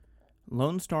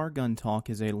Lone Star Gun Talk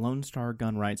is a Lone Star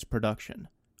Gun Rights production.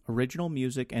 Original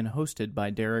music and hosted by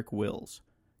Derek Wills.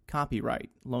 Copyright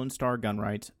Lone Star Gun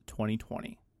Rights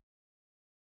 2020.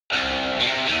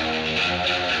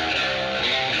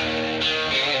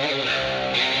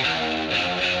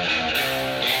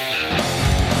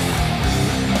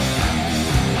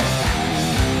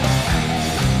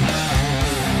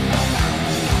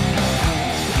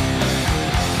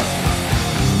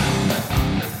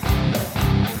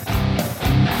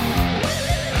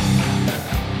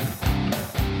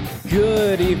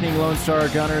 Good evening, Lone Star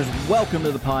Gunners. Welcome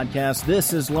to the podcast.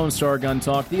 This is Lone Star Gun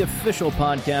Talk, the official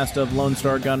podcast of Lone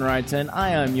Star Gun Rights, and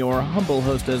I am your humble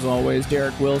host, as always,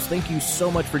 Derek Wills. Thank you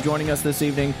so much for joining us this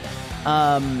evening.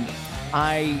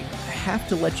 I have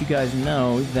to let you guys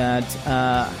know that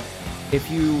if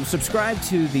you subscribe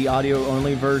to the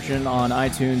audio-only version on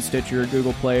iTunes, Stitcher,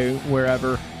 Google Play,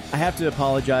 wherever, I have to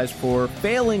apologize for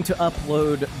failing to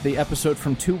upload the episode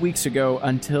from 2 weeks ago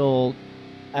until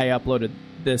I uploaded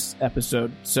this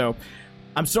episode. So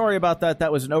I'm sorry about that.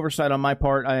 That was an oversight on my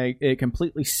part. I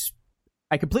completely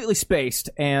spaced,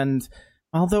 and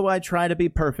although I try to be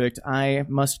perfect, I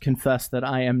must confess that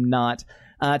I am not.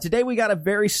 Today we got a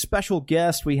very special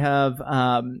guest. We have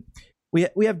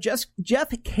Jeff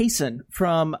Cason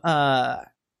from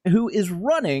who is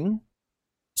running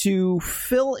to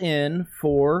fill in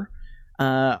for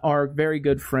our very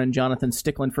good friend Jonathan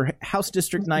Stickland for House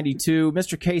District 92.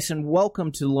 Mr. Cason,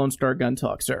 welcome to Lone Star Gun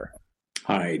Talk, sir.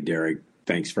 Hi, Derek.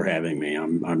 Thanks for having me.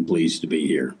 I'm pleased to be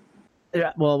here.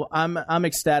 Yeah, well, I'm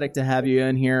ecstatic to have you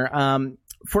in here.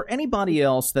 For anybody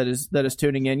else that is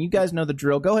tuning in, you guys know the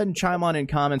drill. Go ahead and chime on in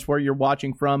comments where you're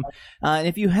watching from. And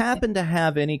if you happen to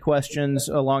have any questions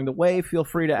along the way, feel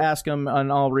free to ask them,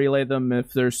 and I'll relay them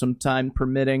if there's some time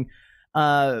permitting.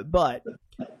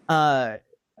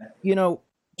 You know,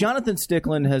 Jonathan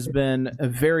Stickland has been a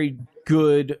very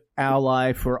good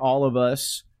ally for all of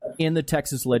us in the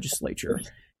Texas legislature.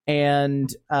 And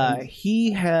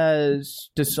he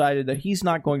has decided that he's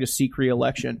not going to seek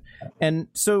re-election. And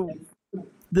so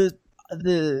the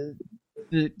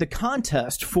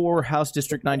contest for House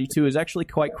District 92 is actually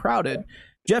quite crowded.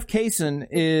 Jeff Cason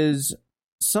is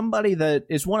somebody that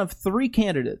is one of three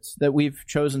candidates that we've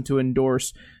chosen to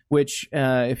endorse, which,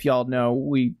 if y'all know,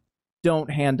 we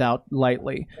don't hand out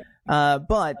lightly.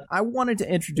 But I wanted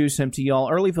to introduce him to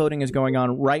y'all. Early voting is going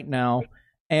on right now.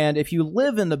 And if you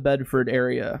live in the Bedford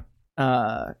area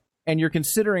and you're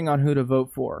considering on who to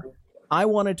vote for, I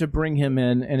wanted to bring him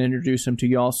in and introduce him to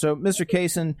y'all. So, Mr.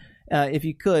 Cason, if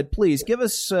you could, please give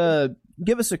us a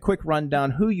quick rundown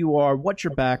who you are, what's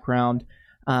your background,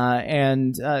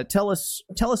 and tell us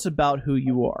about who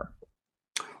you are.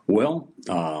 Well,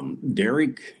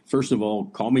 Derek, first of all,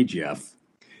 call me Jeff.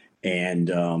 And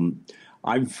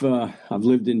I've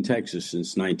lived in Texas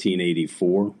since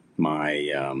 1984.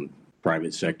 My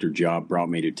private sector job brought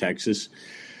me to Texas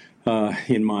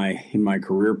in my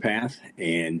career path,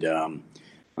 and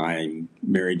I'm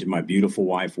married to my beautiful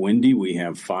wife Wendy. We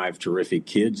have 5 terrific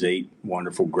kids, 8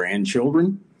 wonderful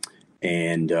grandchildren,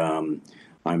 and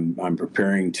I'm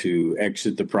preparing to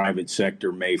exit the private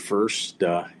sector May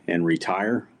 1st and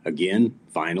retire again,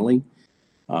 finally.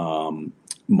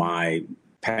 My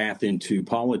path into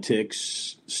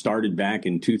politics started back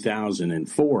in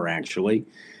 2004, actually,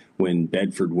 when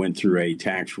Bedford went through a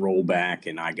tax rollback,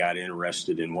 and I got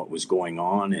interested in what was going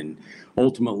on. And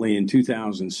ultimately, in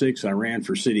 2006, I ran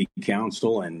for city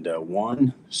council and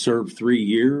won, served 3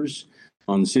 years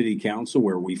on the city council,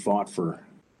 where we fought for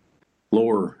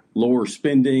lower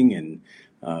spending and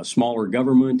smaller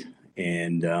government.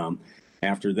 And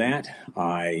after that,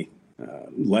 I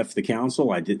left the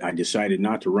council. I decided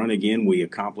not to run again. We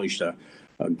accomplished a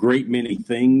great many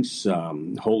things,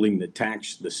 holding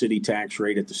the city tax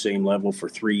rate at the same level for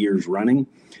 3 years running.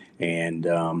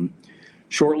 And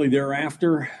shortly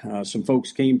thereafter, some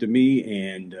folks came to me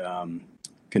and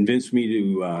convinced me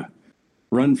to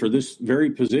run for this very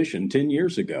position 10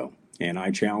 years ago. And I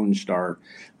challenged our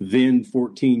then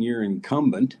 14-year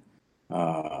incumbent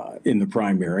in the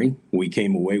primary. We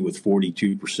came away with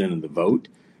 42% of the vote.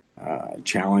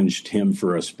 Challenged him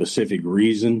for a specific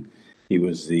reason. He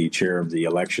was the chair of the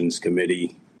elections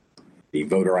committee. The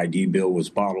voter ID bill was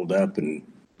bottled up and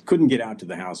couldn't get out to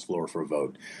the House floor for a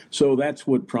vote. So that's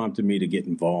what prompted me to get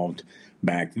involved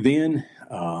back then.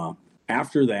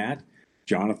 After that,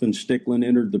 Jonathan Stickland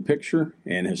entered the picture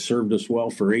and has served us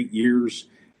well for 8 years.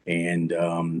 And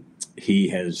he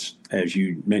has, as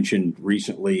you mentioned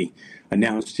recently,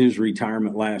 announced his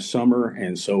retirement last summer.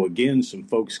 And so, again, some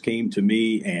folks came to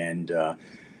me, and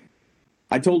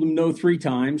I told them no 3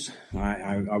 times.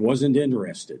 I wasn't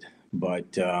interested.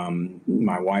 But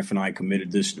my wife and I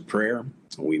committed this to prayer.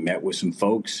 We met with some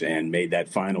folks and made that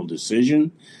final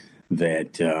decision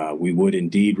that we would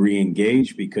indeed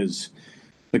re-engage, because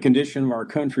the condition of our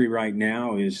country right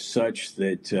now is such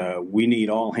that we need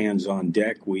all hands on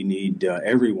deck. We need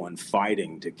everyone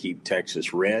fighting to keep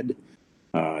Texas red,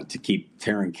 to keep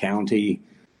Tarrant County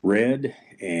red,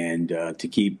 and to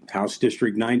keep House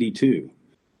District 92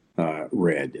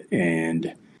 red.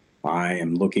 And I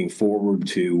am looking forward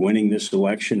to winning this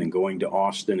election and going to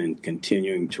Austin and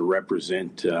continuing to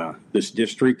represent this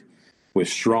district with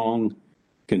strong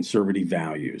conservative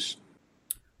values.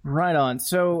 Right on.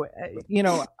 So,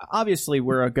 obviously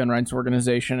we're a gun rights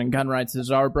organization and gun rights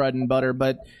is our bread and butter,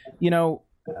 but,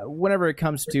 whenever it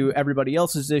comes to everybody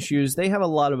else's issues, they have a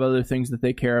lot of other things that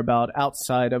they care about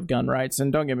outside of gun rights.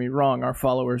 And don't get me wrong, our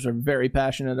followers are very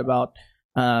passionate about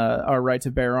our right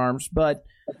to bear arms, but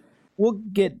we'll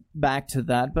get back to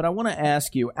that. But I want to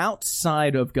ask you,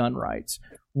 outside of gun rights,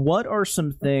 what are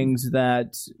some things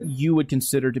that you would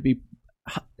consider to be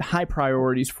high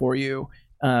priorities for you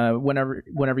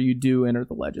whenever you do enter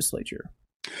the legislature?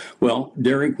 Well,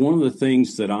 Derek, one of the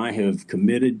things that I have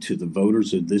committed to the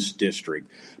voters of this district,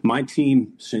 my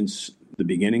team, since the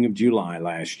beginning of July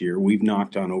last year, we've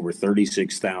knocked on over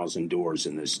 36,000 doors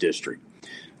in this district.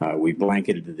 We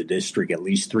blanketed the district at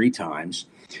least 3 times.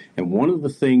 And one of the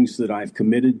things that I've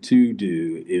committed to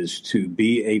do is to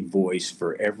be a voice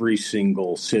for every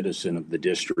single citizen of the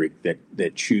district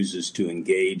that chooses to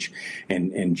engage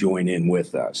and join in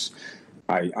with us.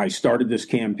 I started this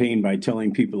campaign by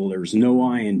telling people there's no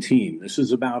I in team. This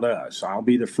is about us. I'll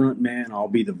be the front man. I'll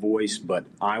be the voice, but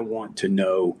I want to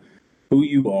know who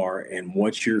you are and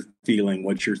what you're feeling,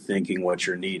 what you're thinking, what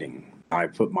you're needing. I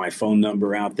put my phone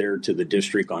number out there to the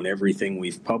district on everything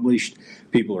we've published.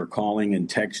 People are calling and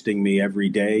texting me every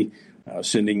day,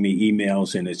 sending me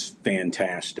emails, and it's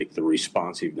fantastic, the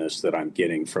responsiveness that I'm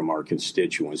getting from our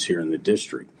constituents here in the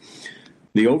district.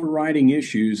 The overriding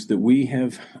issues that we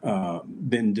have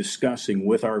been discussing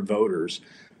with our voters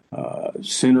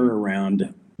center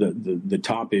around the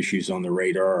top issues on the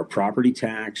radar are property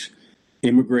tax,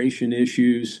 immigration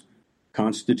issues,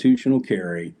 constitutional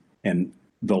carry, and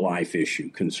the life issue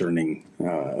concerning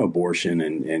abortion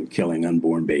and killing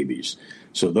unborn babies.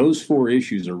 So those 4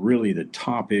 issues are really the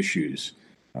top issues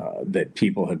that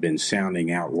people have been sounding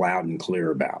out loud and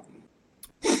clear about.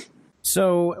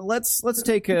 So let's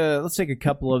take a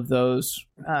couple of those.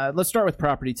 Let's start with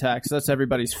property tax. That's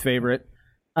everybody's favorite.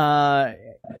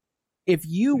 If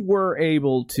you were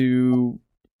able to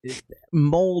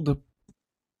mold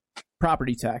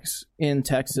property tax in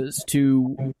Texas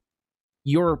to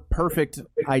your perfect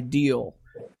ideal,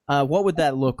 what would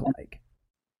that look like?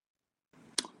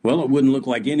 Well, it wouldn't look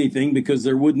like anything because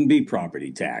there wouldn't be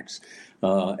property tax.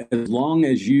 As long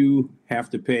as you have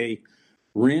to pay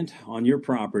rent on your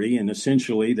property, and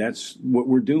essentially that's what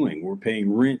we're doing. We're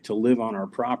paying rent to live on our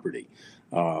property.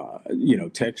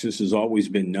 Texas has always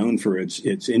been known for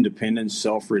its independence,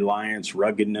 self-reliance,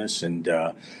 ruggedness, and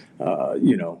the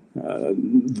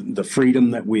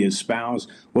freedom that we espouse.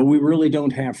 Well, we really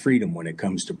don't have freedom when it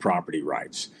comes to property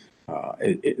rights.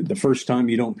 The first time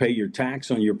you don't pay your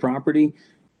tax on your property,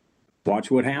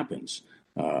 watch what happens.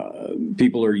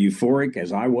 People are euphoric,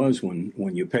 as I was when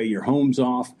you pay your homes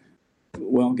off.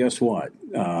 Well, guess what?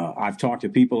 I've talked to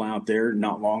people out there.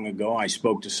 Not long ago, I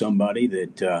spoke to somebody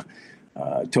that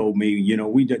told me,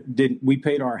 we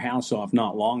paid our house off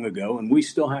not long ago, and we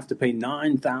still have to pay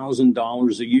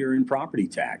 $9,000 a year in property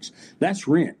tax. That's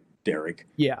rent, Derek.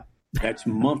 Yeah, that's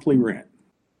monthly rent.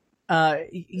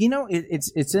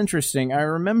 It's interesting. I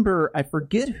remember, I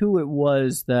forget who it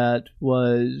was that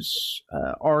was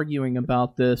arguing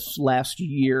about this last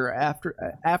year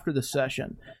after the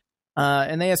session.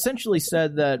 And they essentially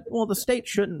said that, well, the state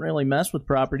shouldn't really mess with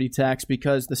property tax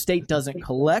because the state doesn't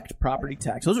collect property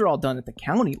tax. Those are all done at the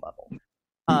county level.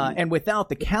 And without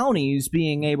the counties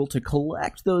being able to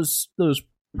collect those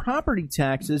property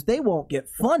taxes, they won't get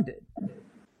funded.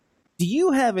 Do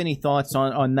you have any thoughts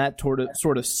on that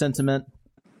sort of sentiment?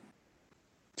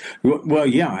 Well,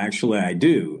 yeah, actually, I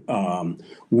do.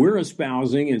 We're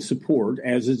espousing and support,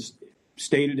 as is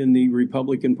stated in the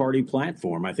Republican Party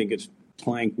platform. I think it's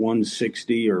Plank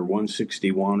 160 or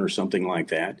 161 or something like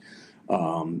that,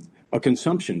 a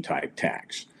consumption type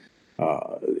tax.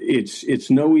 It's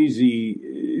no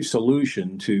easy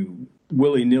solution to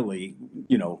willy-nilly,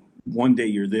 one day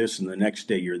you're this and the next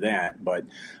day you're that. But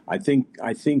I think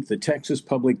the Texas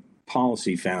Public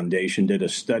Policy Foundation did a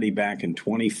study back in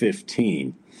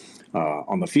 2015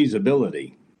 on the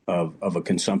feasibility of a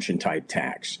consumption type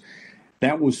tax.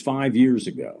 That was 5 years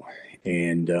ago.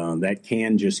 And that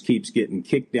can just keeps getting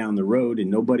kicked down the road, and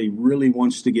nobody really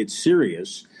wants to get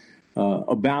serious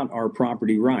about our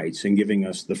property rights and giving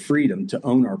us the freedom to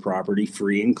own our property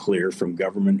free and clear from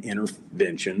government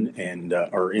intervention and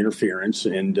or interference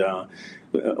and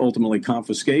ultimately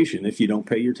confiscation if you don't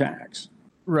pay your tax.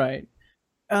 Right.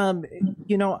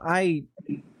 I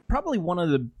probably one of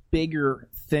the bigger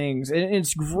things, and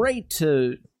it's great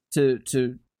to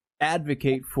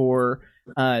advocate for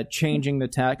changing the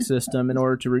tax system in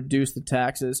order to reduce the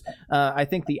taxes. I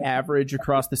think the average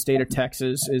across the state of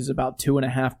Texas is about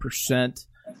 2.5%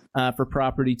 for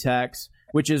property tax,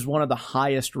 which is one of the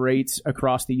highest rates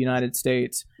across the United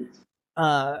States.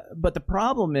 But the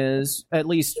problem is, at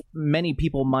least many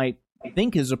people might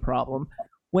think is a problem,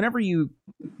 whenever you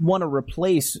want to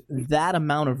replace that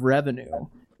amount of revenue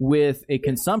with a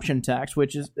consumption tax,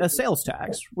 which is a sales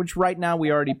tax, which right now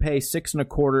we already pay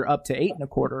 6.25% up to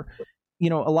 8.25%.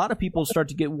 A lot of people start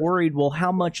to get worried, well,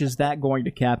 how much is that going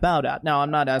to cap out at? Now,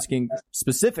 I'm not asking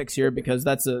specifics here because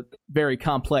that's a very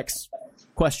complex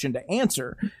question to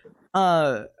answer.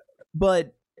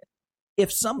 But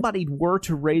if somebody were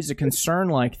to raise a concern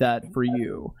like that for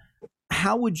you,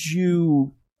 how would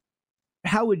you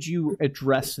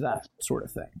address that sort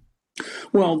of thing?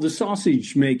 Well, the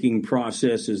sausage making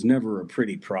process is never a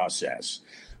pretty process.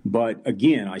 But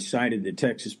again, I cited the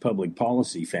Texas Public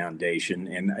Policy Foundation,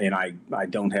 and I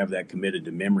don't have that committed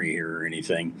to memory here or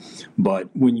anything. But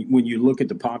when you look at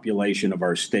the population of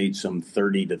our state, some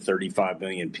 30 to 35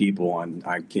 million people,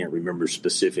 I can't remember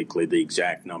specifically the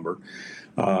exact number.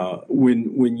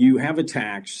 When you have a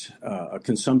tax, a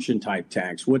consumption type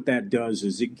tax, what that does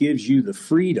is it gives you the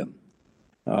freedom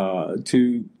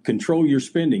to control your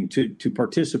spending, to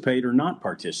participate or not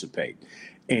participate.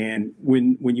 And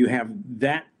when you have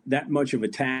that much of a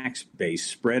tax base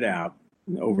spread out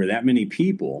over that many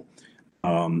people,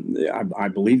 I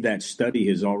believe that study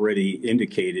has already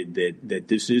indicated that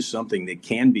this is something that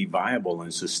can be viable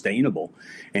and sustainable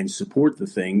and support the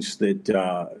things that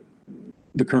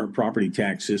the current property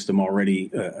tax system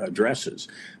already addresses.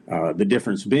 The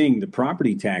difference being the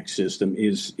property tax system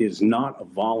is not a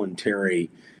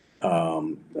voluntary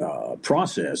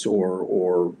process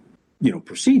or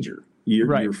procedure.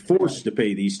 You're forced to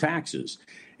pay these taxes.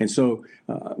 And so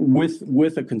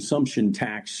with a consumption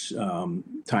tax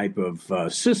type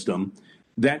of system,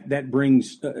 that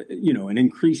brings an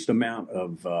increased amount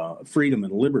of freedom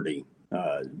and liberty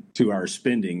to our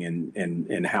spending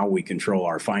and how we control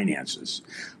our finances.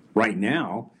 Right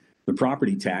now, the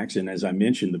property tax, and as I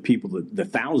mentioned, the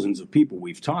thousands of people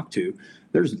we've talked to,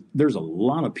 there's a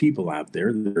lot of people out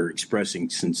there that are expressing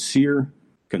sincere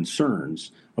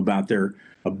concerns about their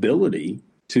ability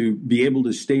to be able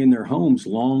to stay in their homes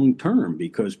long term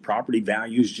because property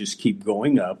values just keep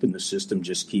going up and the system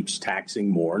just keeps taxing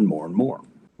more and more and more.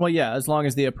 Well, yeah, as long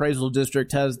as the appraisal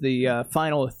district has the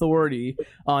final authority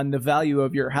on the value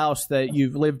of your house that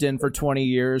you've lived in for 20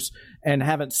 years and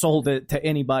haven't sold it to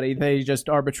anybody, they just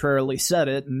arbitrarily set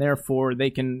it, and therefore they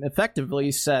can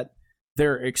effectively set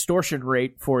their extortion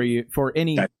rate for you for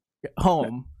any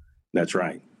home. That's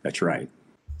right. That's right.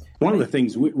 One of the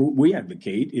things we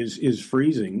advocate is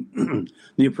freezing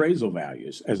the appraisal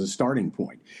values as a starting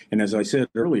point. And as I said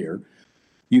earlier,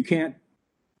 you can't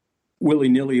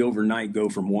willy-nilly overnight go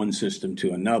from one system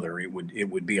to another. It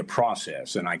would be a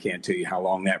process, and I can't tell you how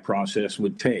long that process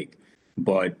would take.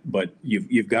 But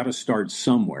you've got to start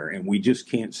somewhere, and we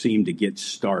just can't seem to get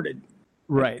started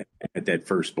right at that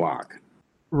first block.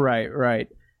 Right.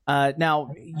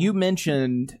 Now, you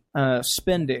mentioned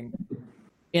spending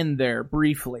in there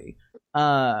briefly.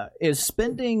 Is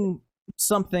spending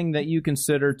something that you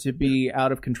consider to be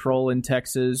out of control in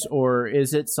Texas, or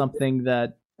is it something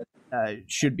that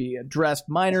should be addressed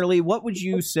minorly? What would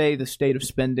you say the state of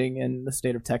spending in the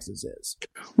state of Texas is?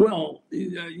 Well,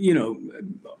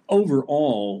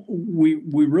 overall, we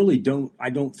really I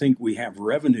don't think we have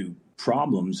revenue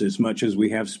problems as much as we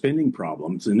have spending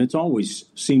problems. And it's always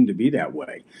seemed to be that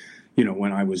way.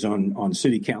 When I was on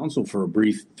city council for a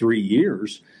brief 3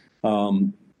 years,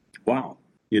 wow.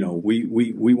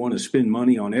 We want to spend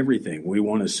money on everything. We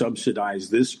want to subsidize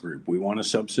this group. We want to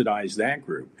subsidize that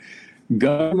group.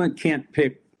 Government can't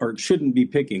pick or shouldn't be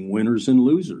picking winners and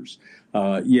losers.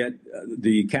 Yet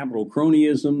the capital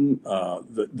cronyism,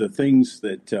 the things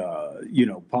that,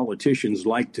 politicians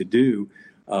like to do,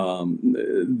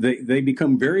 they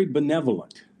become very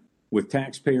benevolent with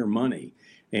taxpayer money.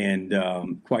 And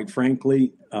quite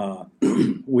frankly,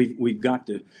 we've got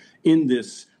to end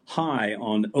this high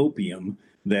on opium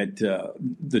that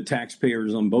the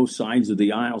taxpayers on both sides of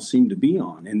the aisle seem to be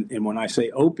on. And when I say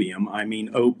opium, I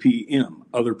mean OPM,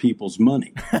 other people's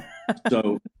money.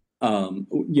 So That's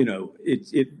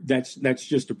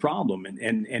just a problem,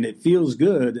 and it feels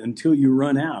good until you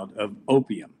run out of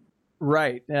opium.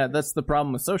 Right. Yeah, that's the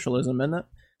problem with socialism, isn't it?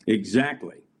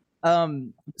 Exactly.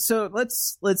 So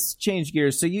let's change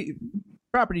gears. So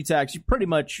property tax, you pretty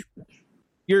much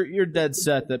you're dead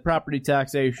set that property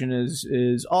taxation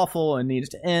is awful and needs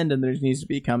to end, and there needs to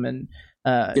be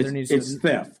it's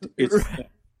theft. It's theft.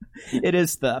 It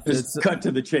is theft. It's cut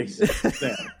to the chase. It's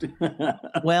theft.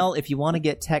 Well, if you want to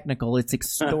get technical, it's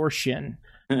extortion.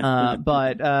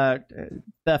 But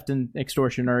theft and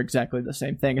extortion are exactly the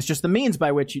same thing. It's just the means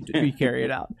by which you carry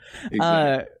it out.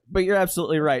 Exactly. But you're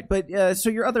absolutely right. But so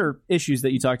your other issues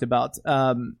that you talked about,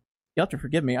 you'll have to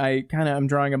forgive me. I'm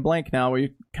drawing a blank now.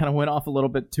 We kind of went off a little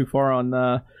bit too far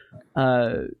on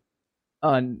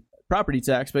property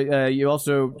tax, but you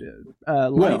also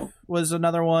life was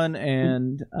another one,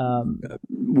 and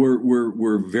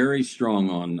we're very strong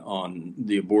on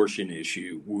the abortion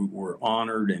issue. We're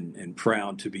honored and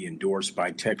proud to be endorsed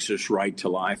by Texas Right to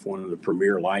Life, one of the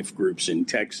premier life groups in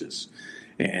Texas,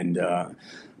 and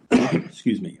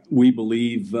excuse me. We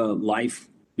believe life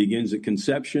begins at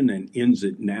conception and ends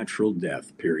at natural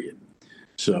death. Period.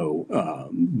 So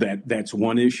that's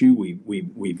one issue.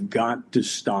 We've got to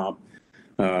stop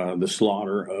the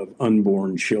slaughter of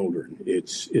unborn children.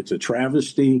 It's a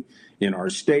travesty in our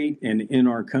state and in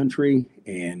our country,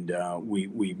 and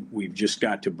we've just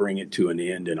got to bring it to an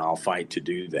end, and I'll fight to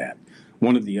do that.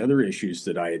 One of the other issues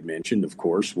that I had mentioned, of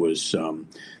course, was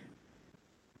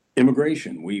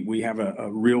immigration. We have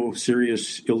a real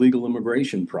serious illegal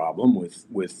immigration problem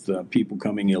with people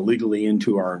coming illegally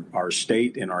into our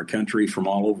state and our country from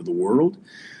all over the world.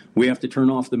 We have to turn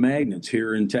off the magnets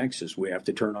here in Texas. We have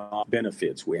to turn off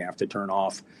benefits. We have to turn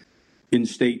off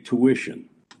in-state tuition,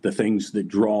 the things that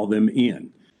draw them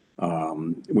in.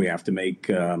 We have to make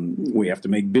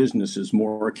businesses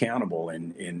more accountable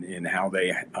in how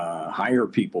they hire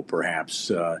people, perhaps,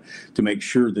 to make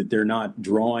sure that they're not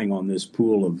drawing on this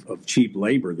pool of cheap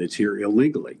labor that's here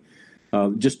illegally.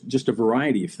 Just a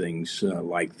variety of things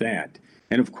like that,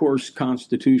 and of course,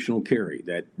 constitutional carry.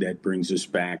 That brings us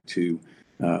back to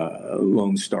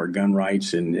Lone Star gun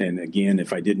rights. And again,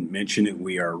 if I didn't mention it,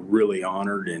 we are really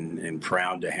honored and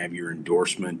proud to have your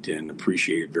endorsement and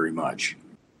appreciate it very much.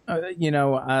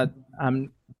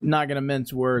 I'm not going to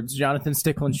mince words. Jonathan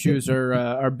Stickland's shoes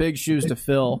are big shoes to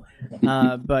fill.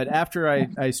 But after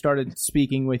I started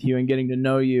speaking with you and getting to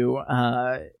know you,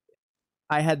 I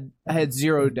had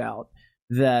zero doubt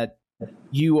that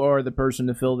you are the person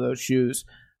to fill those shoes.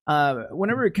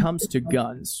 Whenever it comes to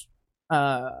guns,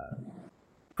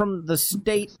 from the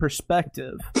state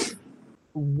perspective,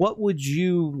 what would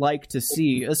you like to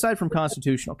see aside from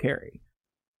constitutional carry?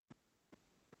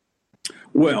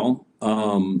 Well,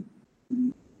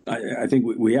 I think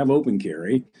we have open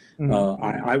carry. Mm-hmm.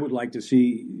 I would like to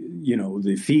see,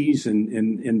 the fees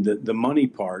and the money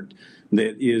part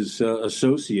that is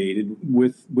associated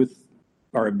with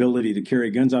our ability to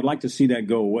carry guns. I'd like to see that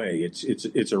go away.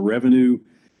 It's a revenue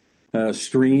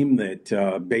stream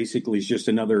that basically is just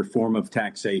another form of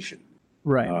taxation.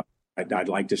 Right. I'd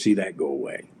like to see that go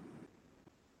away.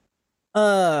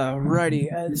 Righty.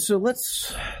 So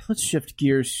let's shift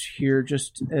gears here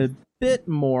just a bit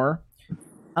more.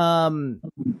 Let's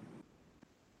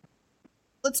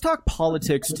talk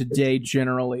politics today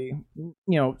generally.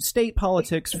 State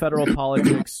politics, federal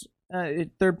politics,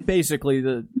 they're basically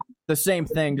the same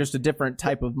thing, just a different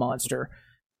type of monster.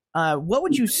 What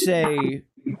would you say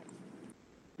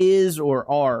is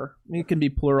or are, it can be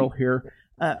plural here,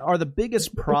 are the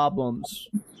biggest problems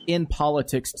in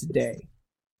politics today?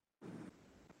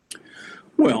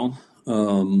 Well,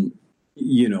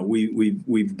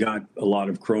 we've got a lot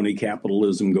of crony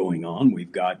capitalism going on.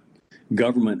 We've got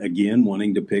government, again,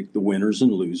 wanting to pick the winners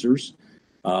and losers,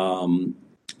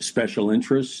 special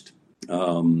interest,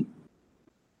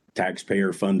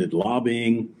 taxpayer-funded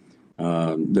lobbying.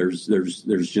 There's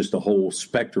just a whole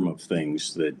spectrum of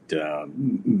things that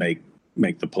make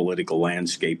the political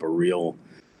landscape a real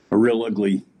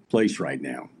ugly place right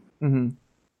now. Mm-hmm.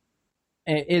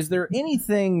 Is there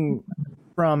anything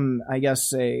from, I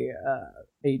guess, a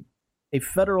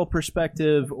federal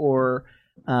perspective, or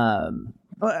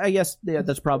I guess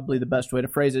that's probably the best way to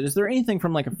phrase it. Is there anything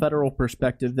from like a federal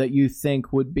perspective that you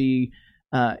think would be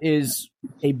is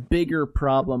a bigger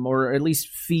problem, or at least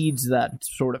feeds that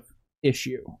sort of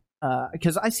issue?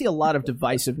 Because I see a lot of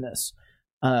divisiveness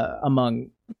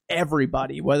among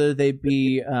everybody, whether they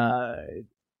be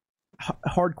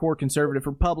hardcore conservative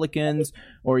Republicans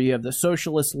or you have the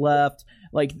socialist left.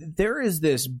 Like, there is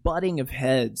this butting of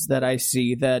heads that I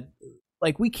see that,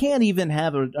 like, we can't even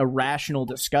have a rational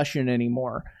discussion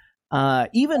anymore.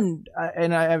 even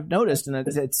and I've noticed, and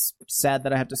it's sad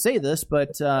that I have to say this,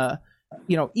 but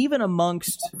even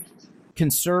amongst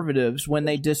conservatives, when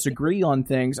they disagree on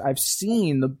things, I've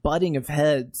seen the butting of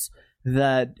heads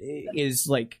that is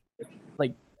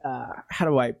how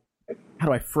do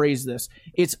I phrase this?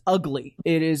 It's ugly.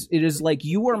 It is like,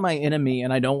 you are my enemy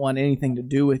and I don't want anything to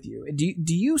do with you.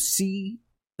 Do you see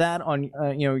that on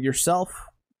yourself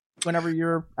whenever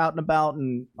you're out and about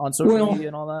and on social media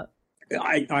and all that?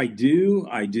 I do.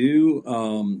 I've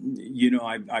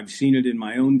seen it in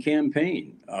my own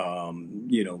campaign.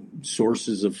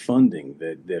 Sources of funding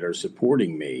that are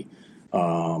supporting me.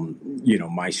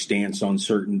 My stance on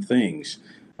certain things.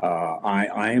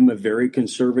 I am a very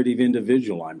conservative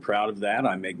individual. I'm proud of that.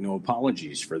 I make no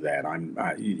apologies for that.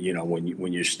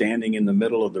 When you're standing in the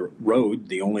middle of the road,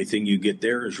 the only thing you get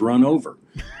there is run over.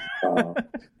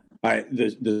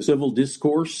 The civil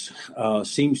discourse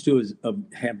seems to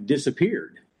have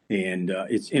disappeared, and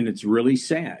it's really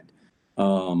sad.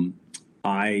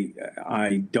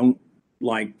 I don't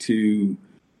like to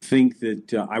think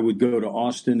that I would go to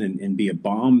Austin and be a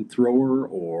bomb thrower,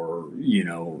 or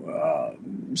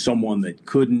someone that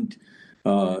couldn't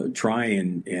try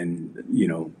and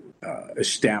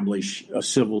establish a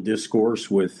civil discourse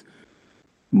with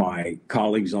my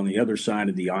colleagues on the other side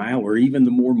of the aisle, or even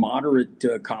the more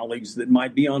moderate colleagues that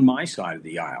might be on my side of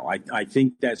the aisle. I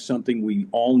think that's something we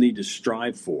all need to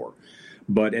strive for.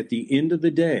 But at the end of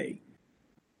the day,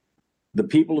 the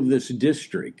people of this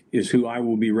district is who I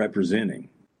will be representing.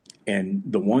 And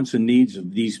the wants and needs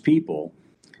of these people,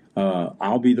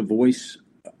 I'll be the voice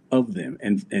of them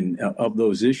and of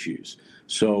those issues.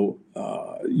 So,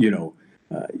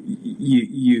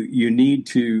 you need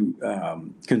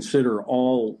to consider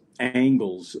all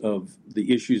angles of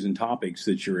the issues and topics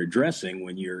that you're addressing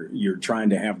when you're trying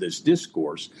to have this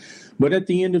discourse. But at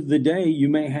the end of the day, you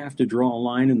may have to draw a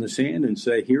line in the sand and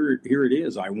say, here it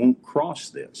is. I won't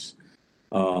cross this.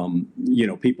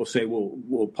 People say,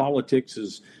 well, politics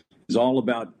is all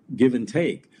about give and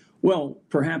take. Well,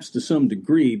 perhaps to some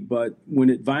degree, but when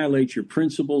it violates your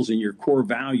principles and your core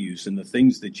values and the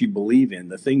things that you believe in,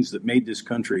 the things that made this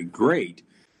country great,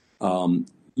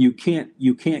 you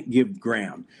can't give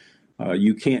ground.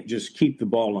 You can't just keep the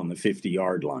ball on the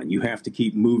 50-yard line. You have to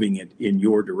keep moving it in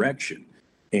your direction.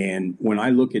 And when I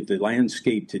look at the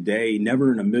landscape today,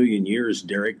 never in a million years,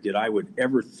 Derek, did I would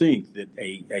ever think that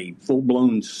a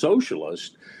full-blown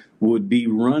socialist would be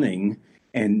running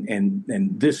and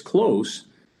this close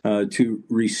to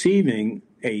receiving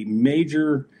a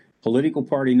major political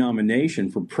party nomination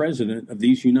for president of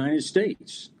these United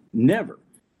States. Never.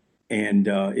 And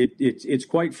it's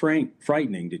quite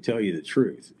frightening, to tell you the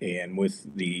truth. And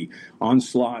with the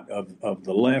onslaught of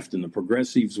the left and the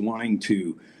progressives wanting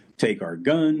to take our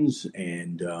guns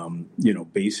and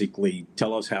basically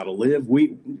tell us how to live,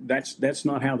 that's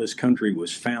not how this country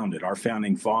was founded. Our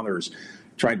founding fathers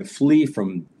tried to flee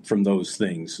from those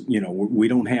things. We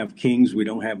don't have kings, we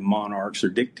don't have monarchs or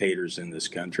dictators in this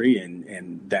country,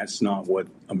 and that's not what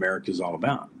America's all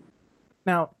about.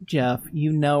 Now, Jeff,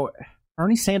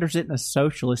 Bernie Sanders isn't a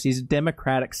socialist. He's a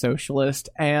democratic socialist.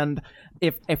 And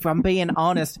if I'm being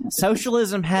honest,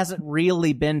 socialism hasn't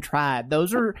really been tried.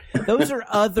 Those are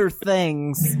other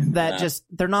things that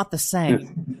they're not the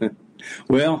same.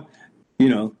 Well,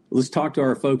 let's talk to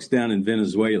our folks down in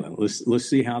Venezuela. Let's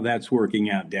see how that's working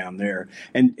out down there.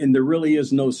 And there really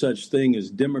is no such thing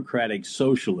as democratic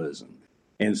socialism.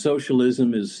 And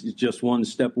socialism is just one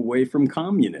step away from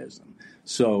communism.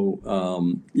 So,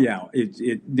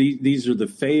 these are the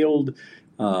failed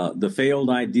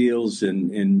ideals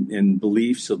and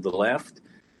beliefs of the left.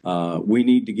 We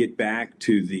need to get back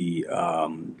to the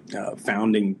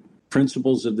founding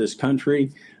principles of this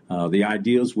country. The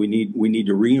ideals, we need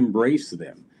to re-embrace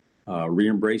them,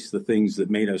 re-embrace the things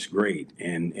that made us great.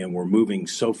 And we're moving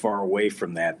so far away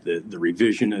from that, the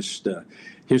revisionist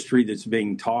history that's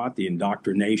being taught, the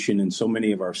indoctrination in so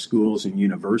many of our schools and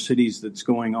universities that's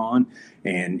going on.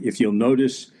 And if you'll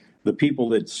notice, the people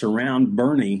that surround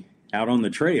Bernie out on the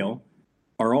trail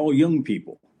are all young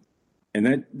people.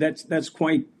 And that's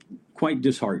quite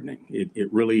disheartening.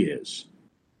 It really is.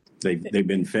 They've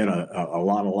been fed a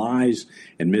lot of lies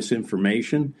and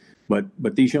misinformation,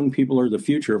 but these young people are the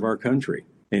future of our country,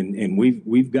 and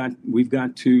we've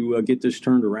got to get this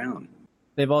turned around.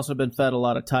 They've also been fed a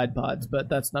lot of Tide Pods, but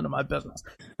that's none of my business.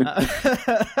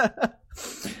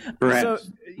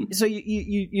 So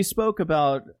you spoke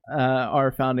about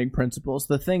our founding principles,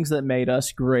 the things that made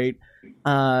us great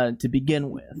to begin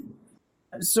with.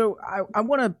 So I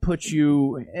want to put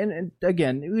you, and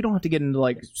again, we don't have to get into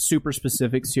like super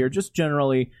specifics here, just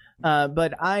generally.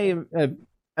 But I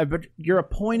but you're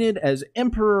appointed as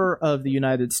Emperor of the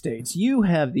United States. You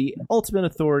have the ultimate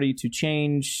authority to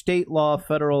change state law,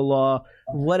 federal law,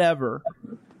 whatever.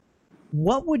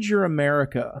 What would your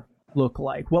America look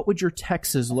like? What would your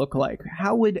Texas look like?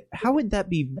 How would that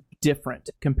be different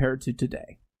compared to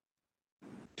today?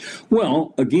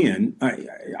 Well, again,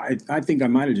 I think I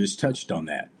might have just touched on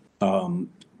that.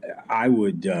 I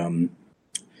would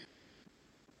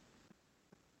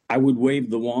wave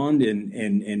the wand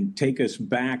and take us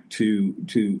back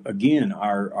to again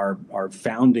our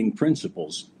founding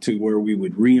principles, to where we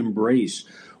would re-embrace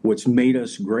what's made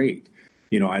us great.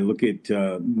 I look at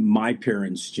my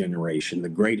parents' generation, the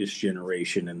greatest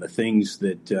generation, and the things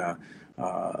that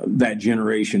that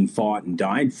generation fought and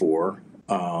died for.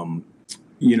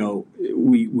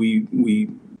 We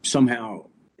somehow,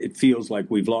 it feels like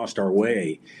we've lost our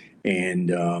way,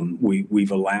 and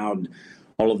we've allowed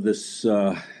all of this,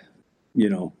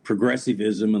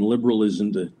 progressivism and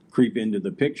liberalism to creep into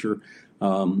the picture.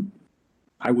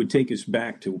 I would take us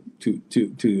back to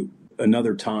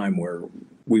another time where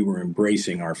we were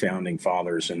embracing our founding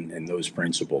fathers and those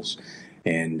principles.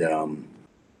 And,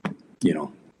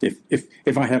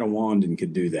 if I had a wand and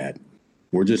could do that,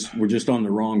 we're just on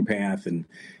the wrong path. And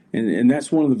that's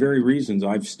one of the very reasons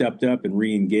I've stepped up and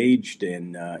re-engaged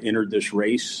and entered this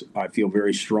race. I feel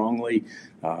very strongly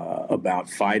about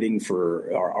fighting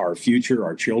for our future,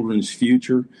 our children's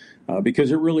future,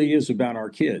 because it really is about our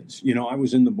kids. I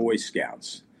was in the Boy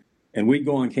Scouts, and we'd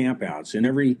go on campouts, and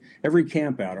every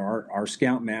campout, our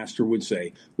scoutmaster would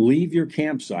say, "Leave your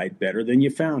campsite better than you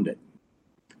found it."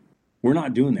 We're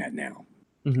not doing that now.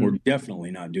 Mm-hmm. We're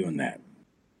definitely not doing that.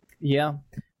 Yeah.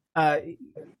 I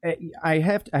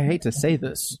hate to say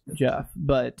this, Jeff,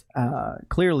 but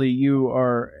clearly you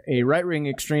are a right-wing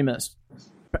extremist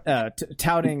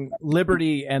touting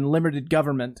liberty and limited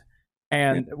government,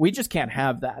 and we just can't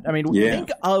have that. I mean,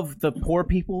 Think of the poor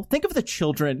people. Think of the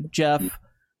children, Jeff.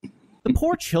 The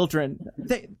poor children,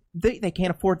 they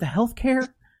can't afford the health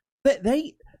care.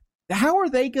 How are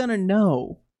they going to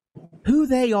know who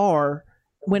they are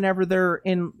whenever they're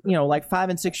in, like 5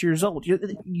 and 6 years old?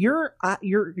 Your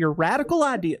radical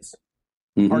ideas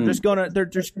are just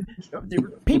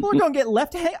people are gonna get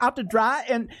left out to dry,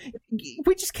 and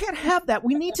we just can't have that.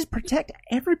 We need to protect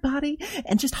everybody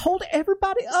and just hold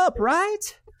everybody up,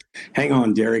 right? Hang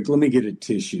on, Derek. Let me get a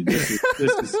tissue.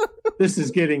 This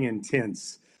is getting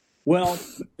intense. Well,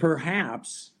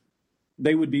 perhaps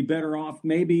they would be better off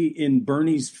maybe in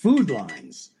Bernie's food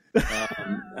lines. That's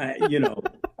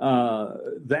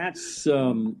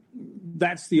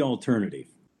the alternative.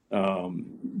 I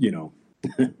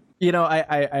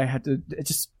had to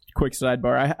just quick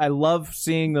sidebar. I love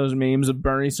seeing those memes of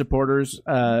Bernie supporters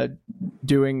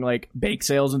doing like bake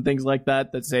sales and things like that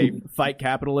say fight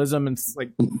capitalism, and it's like,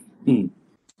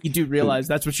 you do realize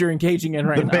that's what you're engaging in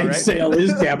right now, right? The bake sale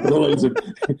is capitalism.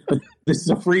 This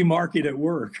is a free market at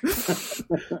work.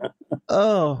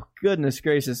 Oh, goodness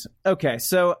gracious. Okay,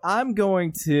 so I'm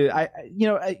going to,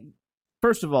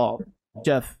 first of all,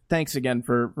 Jeff, thanks again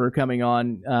for coming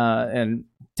on and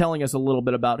telling us a little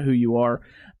bit about who you are.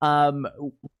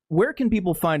 Where can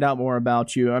people find out more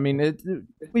about you? I mean,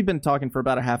 we've been talking for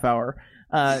about a half hour,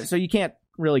 so you can't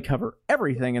really cover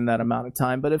everything in that amount of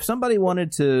time. But if somebody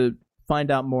wanted to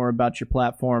find out more about your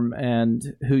platform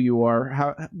and who you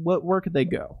are, where could they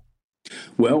go?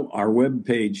 Well, our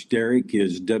webpage, Derek,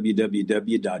 is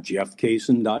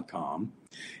www.jeffcason.com.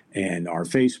 And our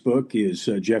Facebook is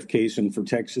Jeff Cason for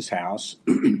Texas House.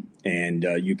 And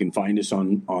you can find us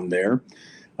on there.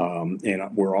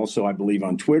 And we're also, I believe,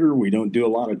 on Twitter. We don't do a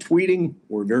lot of tweeting.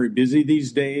 We're very busy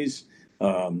these days.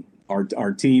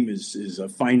 Our team is a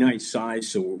finite size,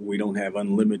 so we don't have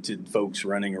unlimited folks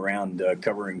running around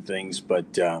covering things.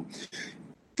 But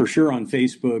for sure on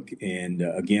Facebook, and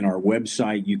again, our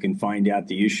website, you can find out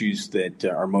the issues that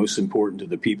are most important to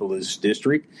the people of this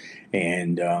district.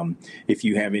 And if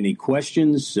you have any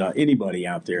questions, anybody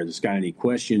out there that's got any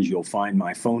questions, you'll find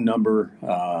my phone number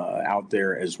out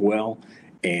there as well.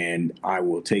 And I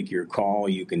will take your call.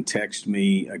 You can text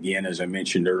me. Again, as I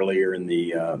mentioned earlier in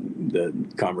the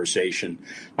conversation,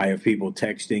 I have people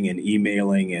texting and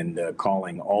emailing and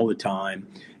calling all the time.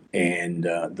 And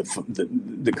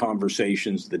the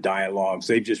conversations, the dialogues,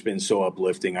 they've just been so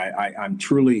uplifting. I'm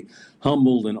truly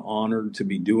humbled and honored to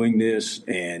be doing this.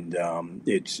 And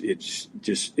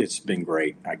it's been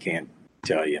great. I can't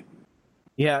tell you.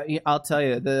 Yeah, I'll tell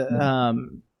you.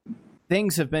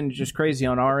 Things have been just crazy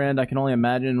on our end. I can only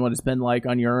imagine what it's been like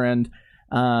on your end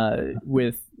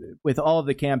with all of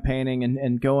the campaigning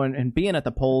and going and being at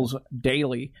the polls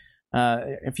daily.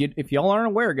 If y'all aren't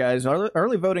aware, guys,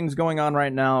 early voting is going on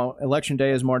right now. Election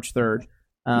day is March 3rd.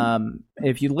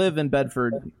 If you live in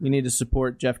Bedford, you need to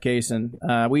support Jeff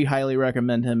Kaysen. We highly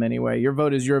recommend him anyway. Your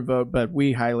vote is your vote, but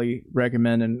we highly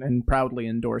recommend and proudly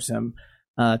endorse him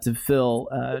to fill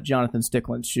Jonathan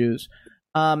Stickland's shoes.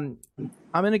 I'm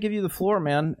going to give you the floor,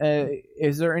 man.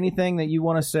 Is there anything that you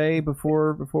want to say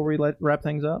before we wrap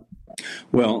things up?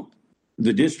 Well,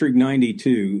 the District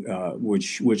 92,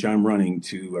 which I'm running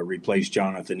to replace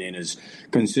Jonathan in,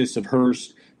 consists of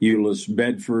Hearst, Euless,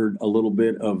 Bedford, a little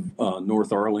bit of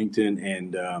North Arlington,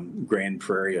 and Grand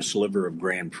Prairie, a sliver of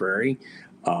Grand Prairie.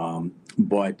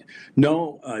 But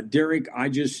no, Derek, I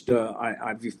just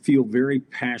I feel very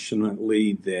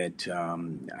passionately that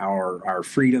our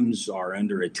freedoms are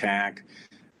under attack.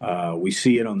 We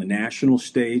see it on the national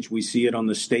stage. We see it on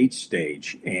the state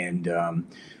stage. And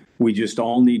we just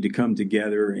all need to come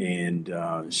together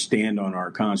and stand on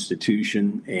our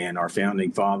Constitution and our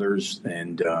founding fathers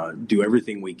and do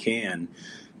everything we can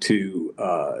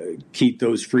to keep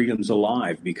those freedoms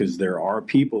alive, because there are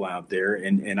people out there.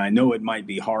 And I know it might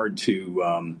be hard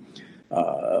to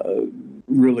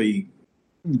really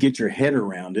get your head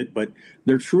around it, but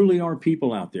there truly are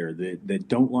people out there that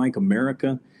don't like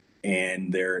America.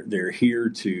 And they're here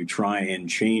to try and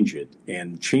change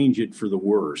it for the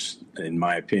worse, in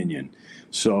my opinion.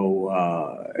 So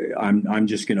I'm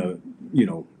just going to,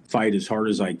 fight as hard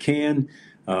as I can.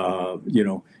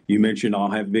 You mentioned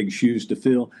I'll have big shoes to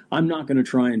fill. I'm not going to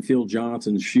try and fill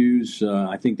Jonathan's shoes.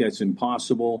 I think that's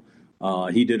impossible.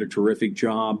 He did a terrific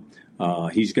job.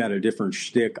 He's got a different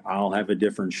shtick. I'll have a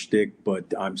different shtick,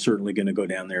 but I'm certainly going to go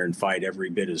down there and fight every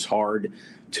bit as hard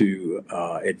to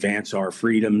advance our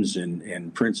freedoms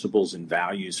and principles and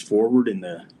values forward in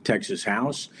the Texas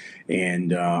House.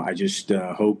 And I just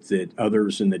hope that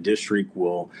others in the district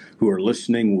who are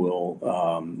listening will,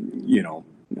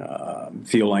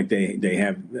 feel like they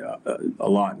have a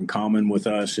lot in common with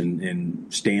us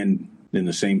and stand in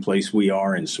the same place we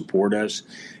are and support us.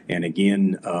 And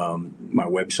again, my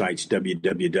website's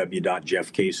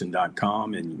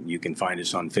www.jeffkaysen.com, and you can find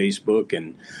us on Facebook.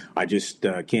 And I just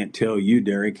can't tell you,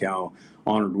 Derek, how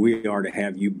honored we are to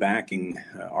have you backing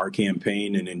our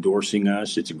campaign and endorsing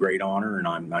us. It's a great honor, and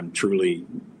I'm truly,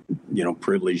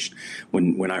 privileged.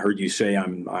 When I heard you say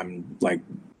I'm like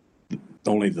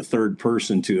only the third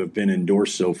person to have been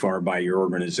endorsed so far by your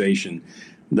organization,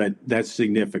 that's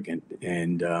significant.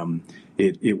 And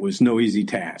it was no easy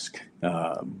task,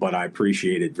 but I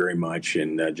appreciate it very much.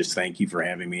 And just thank you for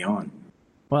having me on.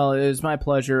 Well, it is my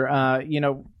pleasure.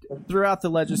 Throughout the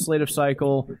legislative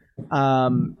cycle,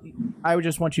 I would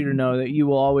just want you to know that you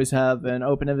will always have an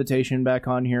open invitation back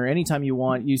on here anytime you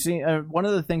want. You see, one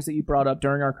of the things that you brought up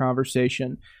during our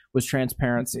conversation was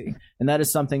transparency, and that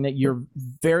is something that you're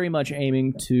very much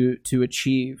aiming to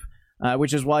achieve,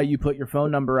 which is why you put your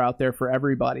phone number out there for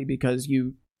everybody, because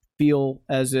you feel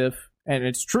as if, and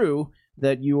it's true,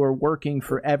 that you are working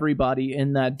for everybody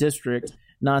in that district,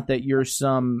 not that you're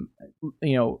some,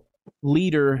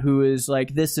 leader who is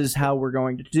like, this is how we're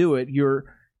going to do it. You're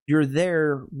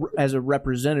there as a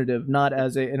representative, not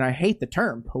as and I hate the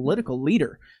term political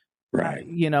leader. Right.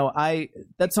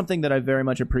 That's something that I very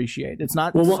much appreciate. It's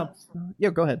not.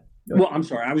 Yeah, go ahead. Well, I'm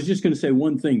sorry. I was just going to say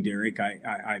one thing, Derek.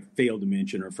 I failed to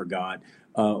mention or forgot.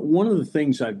 One of the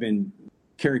things I've been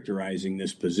characterizing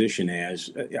this position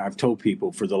as, I've told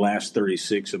people for the last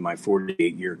 36 of my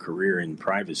 48-year career in the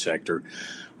private sector,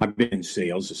 I've been in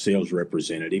sales, a sales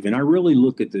representative, and I really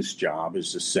look at this job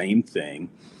as the same thing.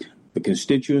 The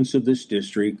constituents of this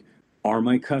district are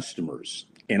my customers,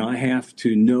 and I have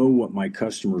to know what my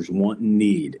customers want and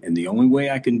need. And the only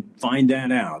way I can find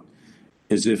that out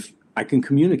is if I can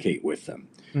communicate with them,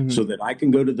 so that I can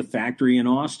go to the factory in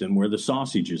Austin where the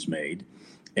sausage is made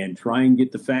and try and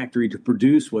get the factory to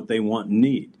produce what they want and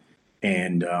need.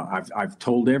 And I've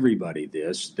told everybody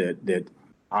this, that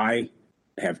I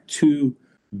have two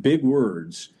big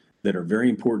words that are very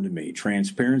important to me: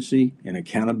 transparency and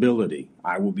accountability.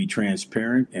 I will be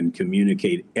transparent and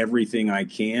communicate everything I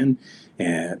can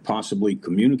and possibly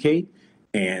communicate.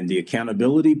 And the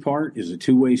accountability part is a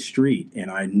two-way street.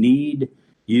 And I need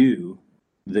you,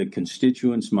 the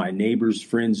constituents, my neighbors,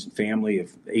 friends, and family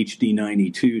of HD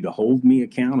 92, to hold me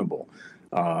accountable.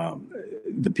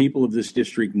 The people of this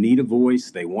district need a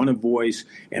voice. They want a voice,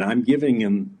 and I'm giving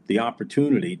them the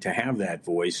opportunity to have that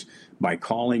voice by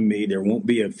calling me. There won't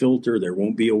be a filter. There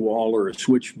won't be a wall or a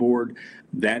switchboard.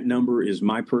 That number is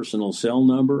my personal cell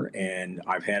number, and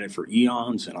I've had it for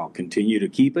eons, and I'll continue to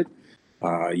keep it.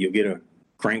 You'll get a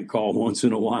crank call once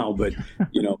in a while, but,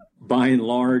 by and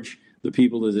large, the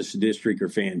people of this district are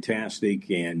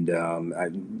fantastic, and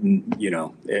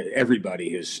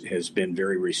everybody has been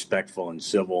very respectful and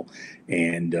civil,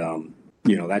 and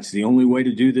that's the only way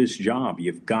to do this job.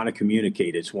 You've got to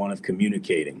communicate. It's one of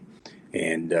communicating.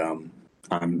 And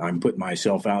I'm putting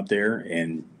myself out there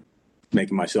and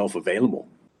making myself available.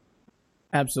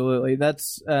 Absolutely.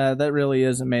 That really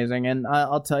is amazing. And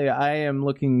I'll tell you, I am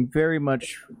I'm very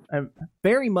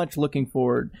much looking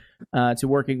forward to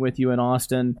working with you in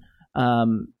Austin. I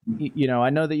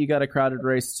know that you got a crowded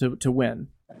race to win,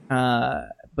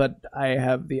 but I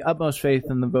have the utmost faith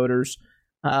in the voters.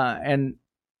 I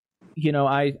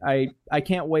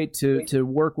can't wait to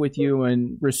work with you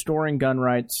in restoring gun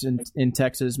rights in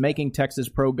Texas, making Texas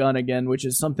pro-gun again, which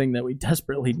is something that we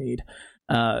desperately need.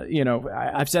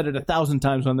 I've said it 1,000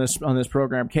 times on this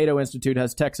program. Cato Institute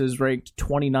has Texas ranked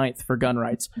 29th for gun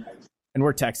rights, and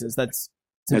we're Texas. That's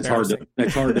hard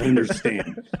to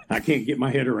understand. I can't get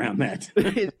my head around that.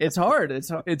 It's hard.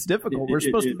 It's difficult. We're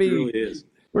supposed to be. It really is.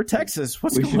 We're Texas. We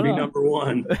should be number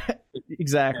one.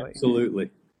 Exactly.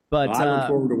 Absolutely. But I look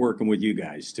forward to working with you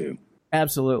guys too.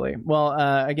 Absolutely. Well,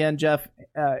 again, Jeff,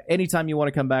 anytime you want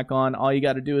to come back on, all you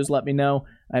got to do is let me know.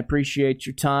 I appreciate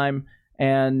your time.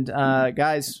 And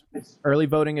guys, early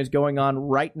voting is going on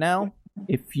right now.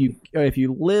 If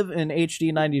you live in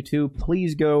HD 92,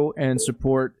 please go and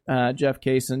support Jeff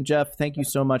Cason. Jeff, thank you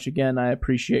so much again. I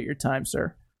appreciate your time,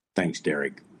 sir. Thanks,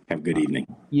 Derek. Have a good evening.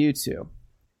 You too.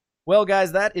 Well,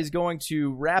 guys, that is going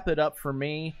to wrap it up for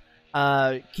me.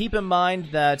 Keep in mind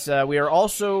that we are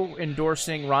also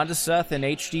endorsing Rhonda Seth in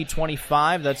HD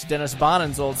 25. That's Dennis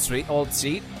Bonin's old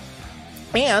seat.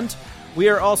 And we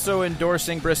are also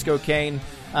endorsing Briscoe Kane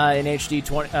in HD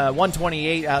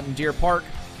 128 out in Deer Park.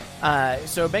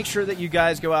 So make sure that you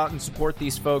guys go out and support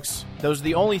these folks. Those are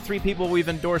the only 3 people we've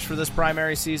endorsed for this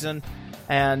primary season.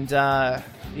 And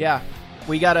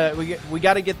we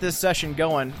gotta get this session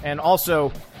going. And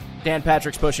also, Dan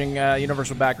Patrick's pushing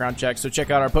universal background checks. So check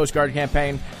out our postcard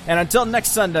campaign. And until next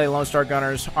Sunday, Lone Star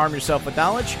Gunners, arm yourself with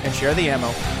knowledge and share the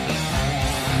ammo.